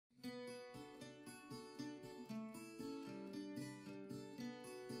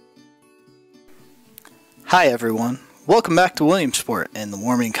Hi everyone, welcome back to Williamsport in the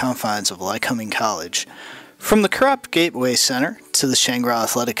warming confines of Lycoming College. From the Corrupt Gateway Center to the Shangri-La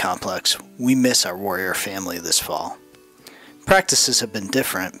Athletic Complex, we miss our Warrior family this fall. Practices have been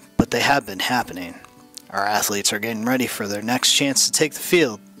different, but they have been happening. Our athletes are getting ready for their next chance to take the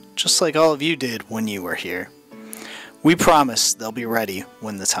field, just like all of you did when you were here. We promise they'll be ready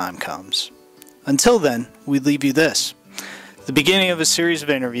when the time comes. Until then, we leave you this, the beginning of a series of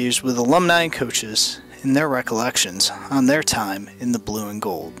interviews with alumni and coaches and their recollections on their time in the blue and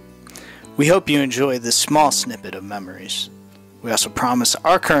gold. We hope you enjoy this small snippet of memories. We also promise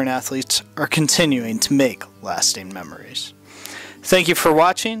our current athletes are continuing to make lasting memories. Thank you for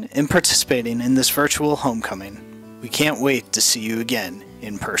watching and participating in this virtual homecoming. We can't wait to see you again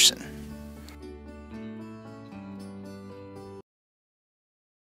in person.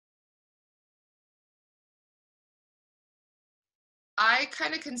 I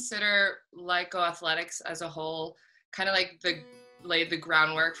kind of consider Lyco athletics as a whole kind of like laid the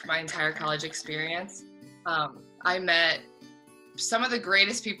groundwork for my entire college experience. I met some of the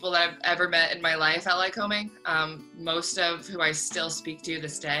greatest people that I've ever met in my life at Lycoming, most of who I still speak to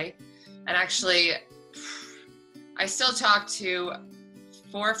this day. And actually, I still talk to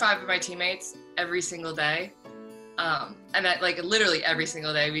 4 or 5 of my teammates every single day. And that, like, literally every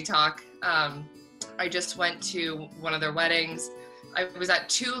single day we talk. I just went to one of their weddings. I was at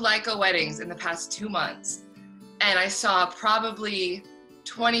 2 Lyco weddings in the past 2 months, and I saw probably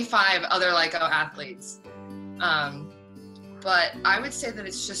 25 other Lyco athletes. But I would say that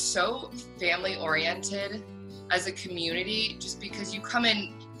it's just so family oriented as a community, just because you come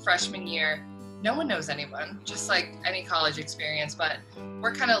in freshman year, no one knows anyone, just like any college experience, but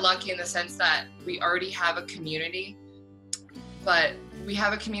we're kind of lucky in the sense that we already have a community, but we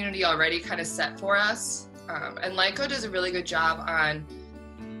have a community already kind of set for us. And Lyco does a really good job on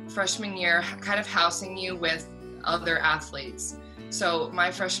freshman year kind of housing you with other athletes. So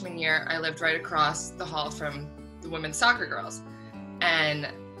my freshman year, I lived right across the hall from the women's soccer girls and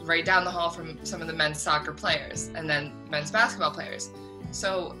right down the hall from some of the men's soccer players and then men's basketball players.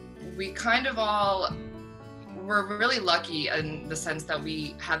 So we kind of we're really lucky in the sense that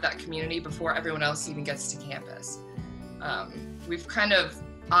we have that community before everyone else even gets to campus. We've kind of,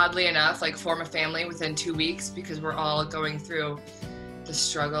 oddly enough, like form a family within 2 weeks because we're all going through the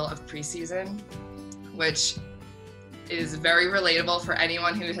struggle of preseason, which is very relatable for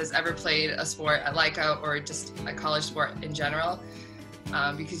anyone who has ever played a sport at Lyco or just a college sport in general.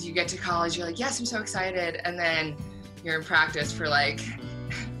 Because you get to college, you're like, yes, I'm so excited. And then you're in practice for like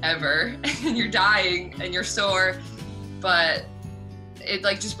ever and you're dying and you're sore, but it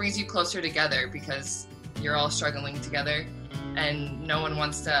like just brings you closer together because you're all struggling together. And no one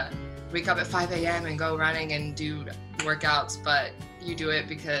wants to wake up at 5 a.m. and go running and do workouts, but you do it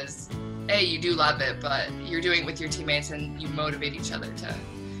because, A, you do love it, but you're doing it with your teammates and you motivate each other to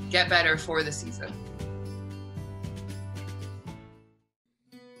get better for the season.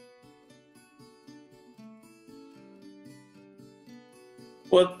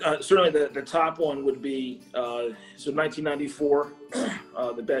 Well, certainly the top one would be, so 1994,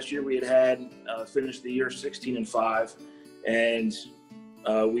 the best year we had, finished the year 16-5. And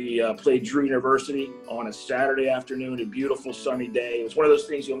we played Drew University on a Saturday afternoon, a beautiful sunny day. It was one of those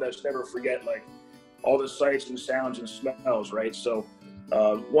things you'll just never forget, like all the sights and sounds and smells, right? So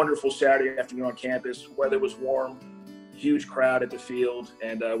wonderful Saturday afternoon on campus. Weather was warm, huge crowd at the field,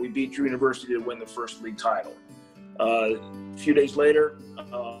 and we beat Drew University to win the first league title. A few days later,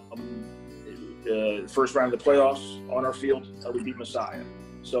 first round of the playoffs on our field, we beat Messiah.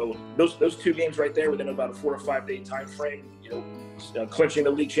 So those 2 games right there within about a 4 or 5 day time frame, clinching the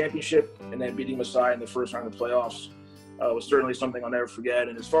league championship and then beating Messiah in the first round of the playoffs was certainly something I'll never forget.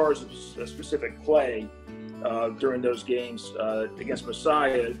 And as far as a specific play during those games against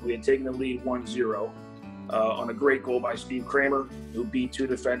Messiah, we had taken the lead 1-0 on a great goal by Steve Kramer, who beat 2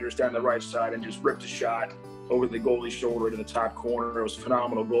 defenders down the right side and just ripped a shot over the goalie's shoulder to the top corner. It was a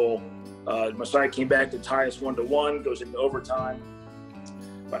phenomenal goal. Messiah came back to tie us 1-1, goes into overtime.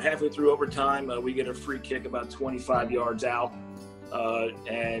 About halfway through overtime, we get a free kick about 25 yards out.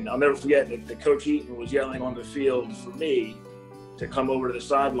 And I'll never forget that the Coach Eaton was yelling on the field for me to come over to the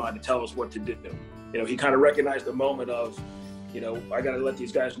sideline to tell us what to do. He kind of recognized the moment of, I got to let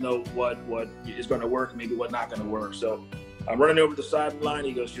these guys know what is going to work, maybe what not going to work. So I'm running over to the sideline.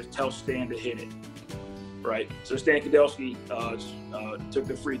 He goes, just tell Stan to hit it. Right. So Stan Kadelski took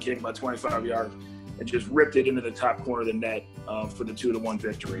the free kick about 25 yards and just ripped it into the top corner of the net for the 2-1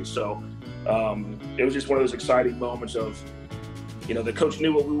 victory. So it was just one of those exciting moments of, the coach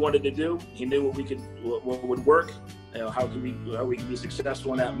knew what we wanted to do. He knew what would work, how we could be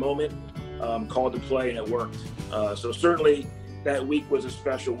successful in that moment. called to play, and it worked. So certainly that week was a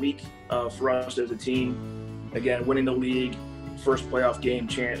special week for us as a team. Again, winning the league, first playoff game,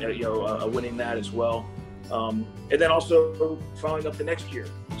 winning that as well. And then also following up the next year.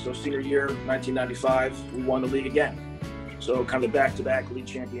 So senior year, 1995, we won the league again. So kind of back-to-back league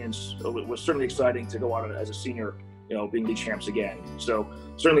champions. So it was certainly exciting to go out as a senior, being league champs again. So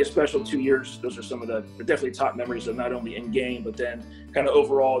certainly a special 2 years. Those are some of the definitely top memories of not only in game, but then kind of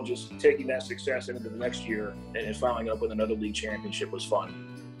overall just taking that success into the next year and following up with another league championship was fun.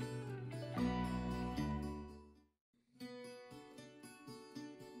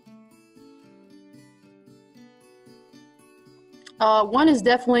 One is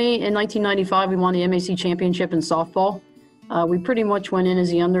definitely in 1995, we won the MAC championship in softball. We pretty much went in as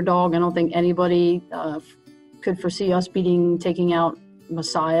the underdog. I don't think anybody could foresee us taking out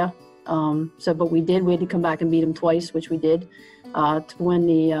Messiah. But we did. We had to come back and beat them twice, which we did, to win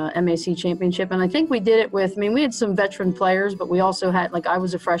the MAC championship. And I think we did it with, we had some veteran players, but we also had, I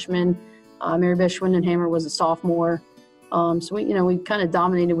was a freshman, Mary Beth Schwindenhammer was a sophomore. So we kind of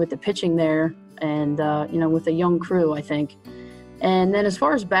dominated with the pitching there and, with a young crew, I think. And then as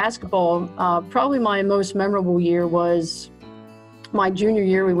far as basketball, probably my most memorable year was my junior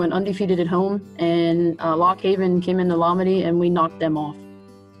year. We went undefeated at home, and Lock Haven came into Lomedy, and we knocked them off.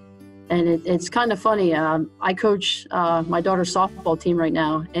 And it's kind of funny. I coach my daughter's softball team right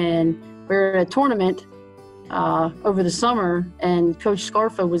now, and we're at a tournament over the summer, and Coach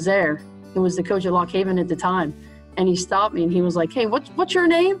Scarfa was there, who was the coach at Lock Haven at the time. And he stopped me, and he was like, "Hey, what's your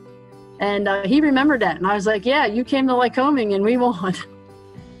name?" And he remembered that, and I was like, "Yeah, you came to Lycoming and we won."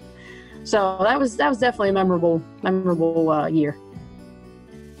 So that was definitely a memorable year.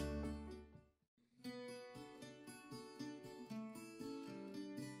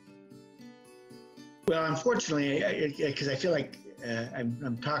 Well, unfortunately, because I feel like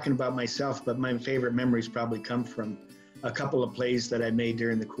I'm talking about myself, but my favorite memories probably come from a couple of plays that I made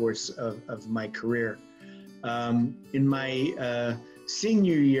during the course of my career. In my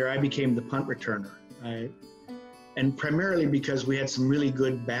senior year, I became the punt returner, and primarily because we had some really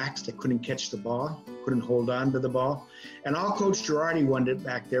good backs that couldn't catch the ball, couldn't hold on to the ball, and all Coach Girardi wanted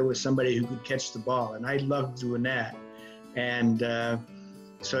back there was somebody who could catch the ball, and I loved doing that. And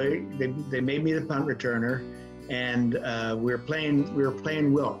so they made me the punt returner, and we were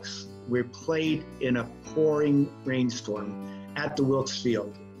playing Wilkes. We played in a pouring rainstorm at the Wilkes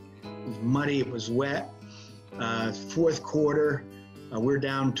Field. It was muddy, it was wet. Fourth quarter, we're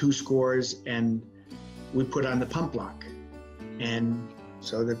down 2 scores, and we put on the pump block. And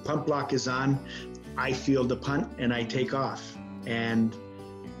so the pump block is on, I field the punt, and I take off. And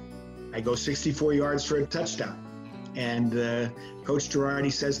I go 64 yards for a touchdown. And Coach Girardi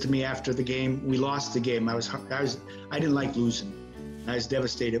says to me after the game, we lost the game. I didn't like losing. I was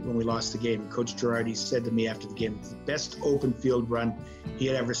devastated when we lost the game. Coach Girardi said to me after the game, the best open field run he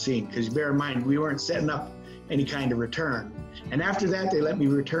had ever seen. Because bear in mind, we weren't setting up any kind of return. And after that, they let me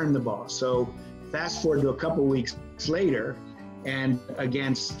return the ball. So fast forward to a couple weeks later, and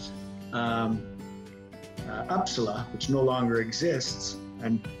against Uppsala, which no longer exists,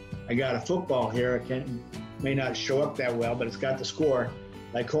 and I got a football here. May not show up that well, but it's got the score.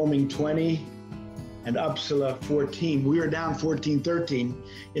 Lycoming 20 and Uppsala 14. We were down 14-13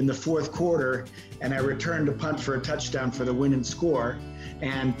 in the fourth quarter, and I returned a punt for a touchdown for the winning score.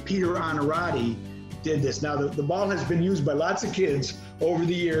 And Peter Onorati did this. Now the ball has been used by lots of kids over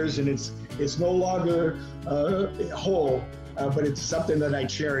the years, and it's no longer whole, but it's something that I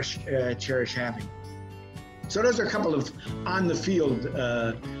cherish having. So those are a couple of on the field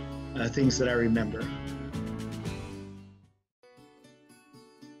things that I remember.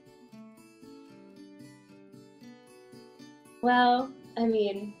 Well,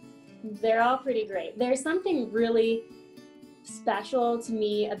 they're all pretty great. There's something really special to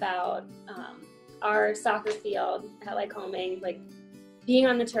me about our soccer field at Lycoming, being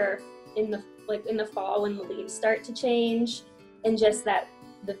on the turf in the fall when the leaves start to change, and just that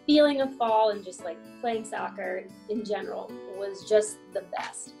the feeling of fall and just playing soccer in general was just the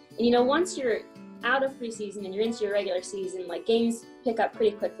best. And once you're out of preseason and you're into your regular season, games pick up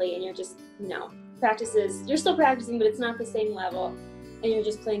pretty quickly, and you're just practices, you're still practicing, but it's not the same level, and you're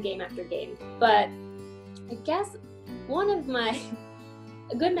just playing game after game. But I guess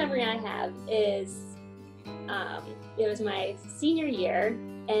a good memory I have is it was my senior year,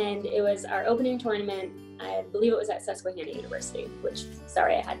 and it was our opening tournament. I believe it was at Susquehanna University, which,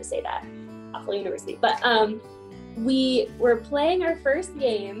 sorry, I had to say that, awful university. But we were playing our first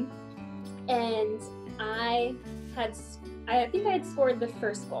game, and I think I had scored the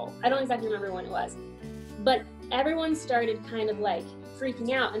first goal. I don't exactly remember when it was, but everyone started kind of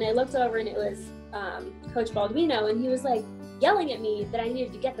freaking out, and I looked over and it was Coach Baldwino, and he was like yelling at me that I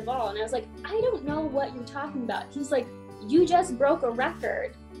needed to get the ball, and I was like, I don't know what you're talking about. He's like, you just broke a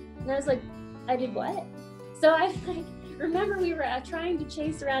record. And I was like, I did what? So I like remember we were trying to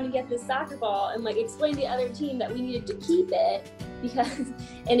chase around and get this soccer ball and like explain to the other team that we needed to keep it because,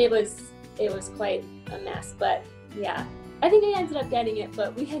 and it was quite a mess. But yeah, I think I ended up getting it,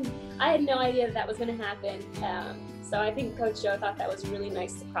 but I had no idea that was going to happen. So I think Coach Joe thought that was a really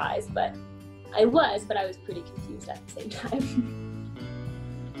nice surprise, but I was pretty confused at the same time.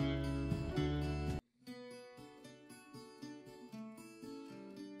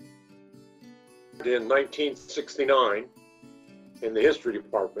 In 1969 in the history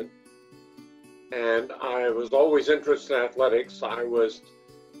department, and I was always interested in athletics. I was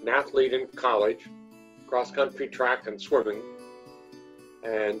an athlete in college, cross-country, track, and swimming,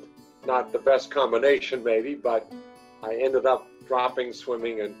 and not the best combination maybe, but I ended up dropping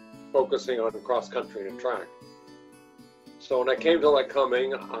swimming and focusing on cross-country and track. So when I came to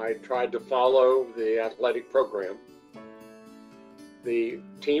Lycoming, I tried to follow the athletic program. The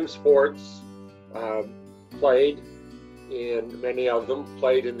team sports played in, many of them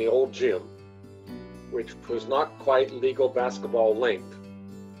played in the old gym, which was not quite legal basketball length,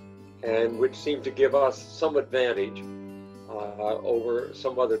 and which seemed to give us some advantage over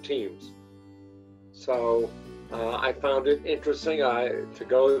some other teams. So I found it interesting to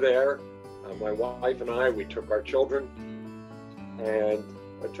go there. My wife and we took our children, and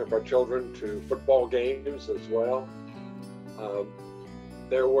I took our children to football games as well.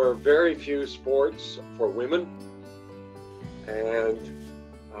 There were very few sports for women, and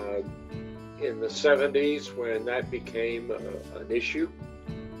in the 70s when that became an issue,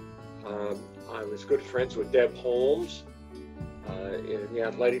 I was good friends with Deb Holmes in the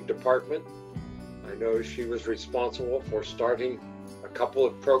athletic department. I know she was responsible for starting a couple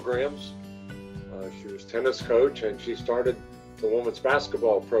of programs. She was tennis coach, and she started the women's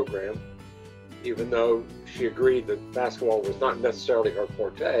basketball program. Even though she agreed that basketball was not necessarily her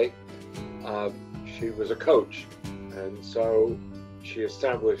forte, she was a coach, and so she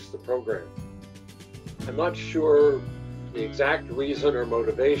established the program. I'm not sure the exact reason or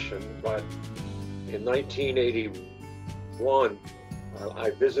motivation, but in 1981, I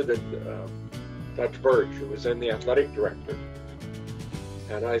visited Dutch Birch, who was then the athletic director,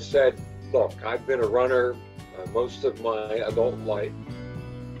 and I said, look, I've been a runner most of my adult life.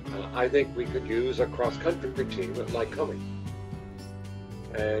 I think we could use a cross-country team at Lycoming.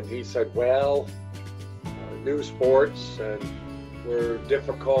 And he said, well, new sports and were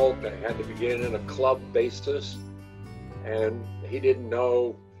difficult. They had to begin in a club basis. And he didn't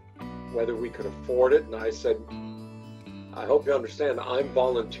know whether we could afford it. And I said, I hope you understand, I'm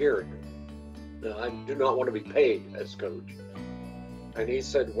volunteering. I do not want to be paid as coach. And he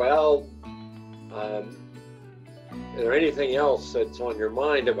said, well, is there anything else that's on your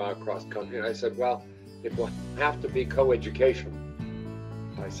mind about cross-country? And I said, well, it will have to be co-education.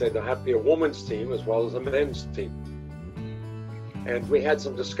 I said there'll have to be a women's team as well as a men's team. And we had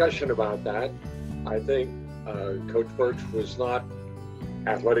some discussion about that. I think Coach Birch was not,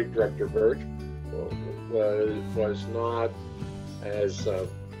 athletic director Birch was not as,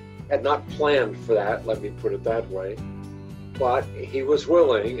 had not planned for that, let me put it that way. But he was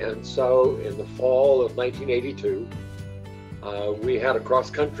willing, and so in the fall of 1982, we had a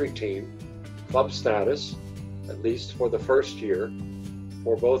cross-country team, club status, at least for the first year,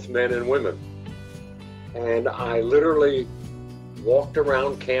 for both men and women. And I literally walked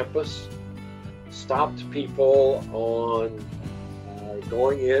around campus, stopped people on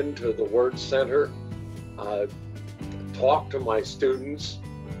going into the Word Center, talked to my students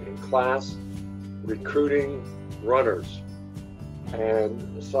in class, recruiting runners.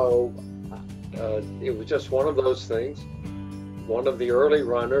 And so it was just one of those things. One of the early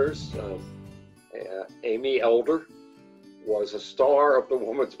runners, Amy Elder, was a star of the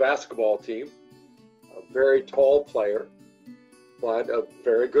women's basketball team, a very tall player, but a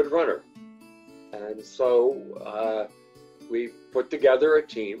very good runner. And so we put together a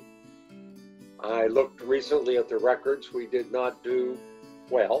team. I looked recently at the records. We did not do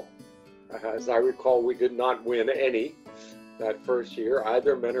well. As I recall, we did not win any that first year,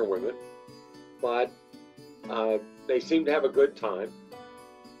 either men or women, but they seemed to have a good time.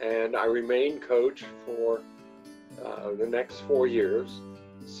 And I remained coach for the next 4 years,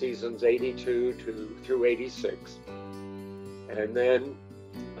 seasons 82 through 86. And then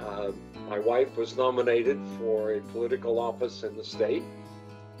my wife was nominated for a political office in the state,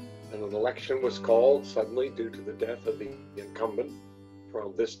 and an election was called suddenly due to the death of the incumbent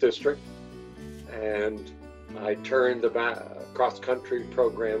from this district. And I turned the cross country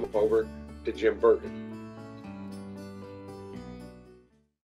program over to Jim Bergen.